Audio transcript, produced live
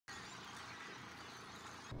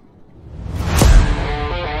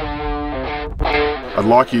I'd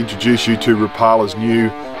like to introduce you to Rapala's new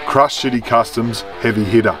CrushCity Customs Heavy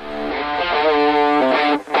Hitter.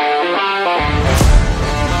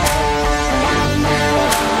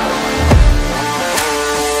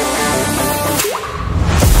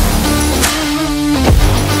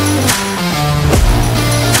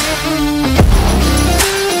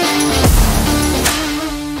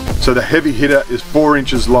 So the Heavy Hitter is 4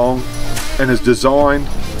 inches long and is designed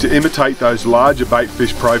to imitate those larger bait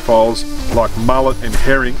fish profiles like mullet and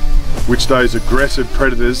herring, which those aggressive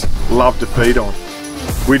predators love to feed on.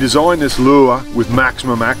 We designed this lure with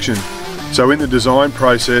maximum action. So in the design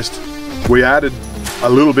process, we added a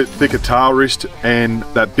little bit thicker tail wrist and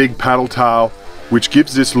that big paddle tail, which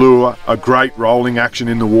gives this lure a great rolling action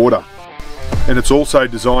in the water. And it's also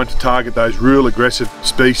designed to target those real aggressive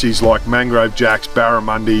species like mangrove jacks,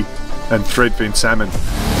 barramundi and threadfin salmon.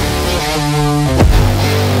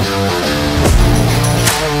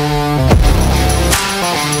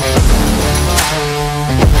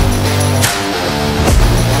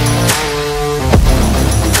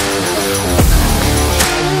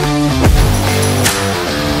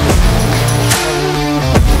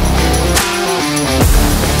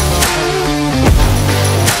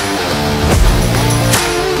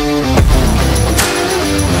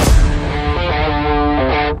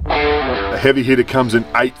 Heavy Hitter comes in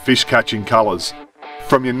 8 fish catching colours,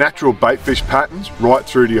 from your natural bait fish patterns right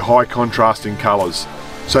through to your high contrasting colours.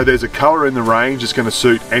 So there's a colour in the range that's going to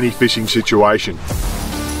suit any fishing situation.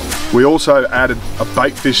 We also added a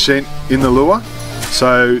bait fish scent in the lure,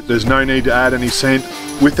 so there's no need to add any scent.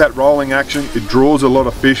 With that rolling action, it draws a lot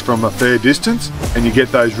of fish from a fair distance and you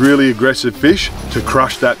get those really aggressive fish to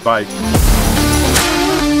crush that bait.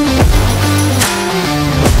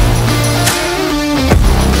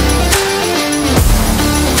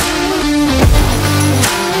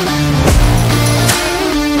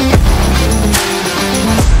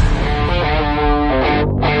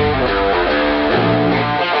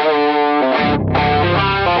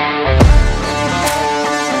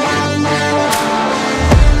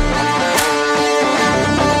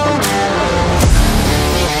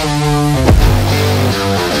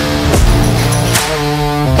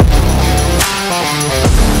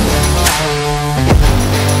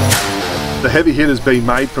 The Heavy Hitter's been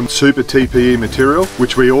made from super TPE material,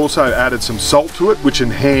 which we also added some salt to it, which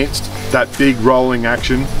enhanced that big rolling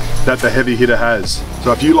action that the Heavy Hitter has.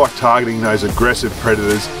 So if you like targeting those aggressive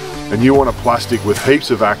predators and you want a plastic with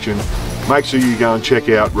heaps of action, make sure you go and check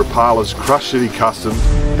out Rapala's CrushCity Custom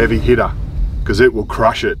Heavy Hitter, because it will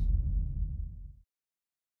crush it.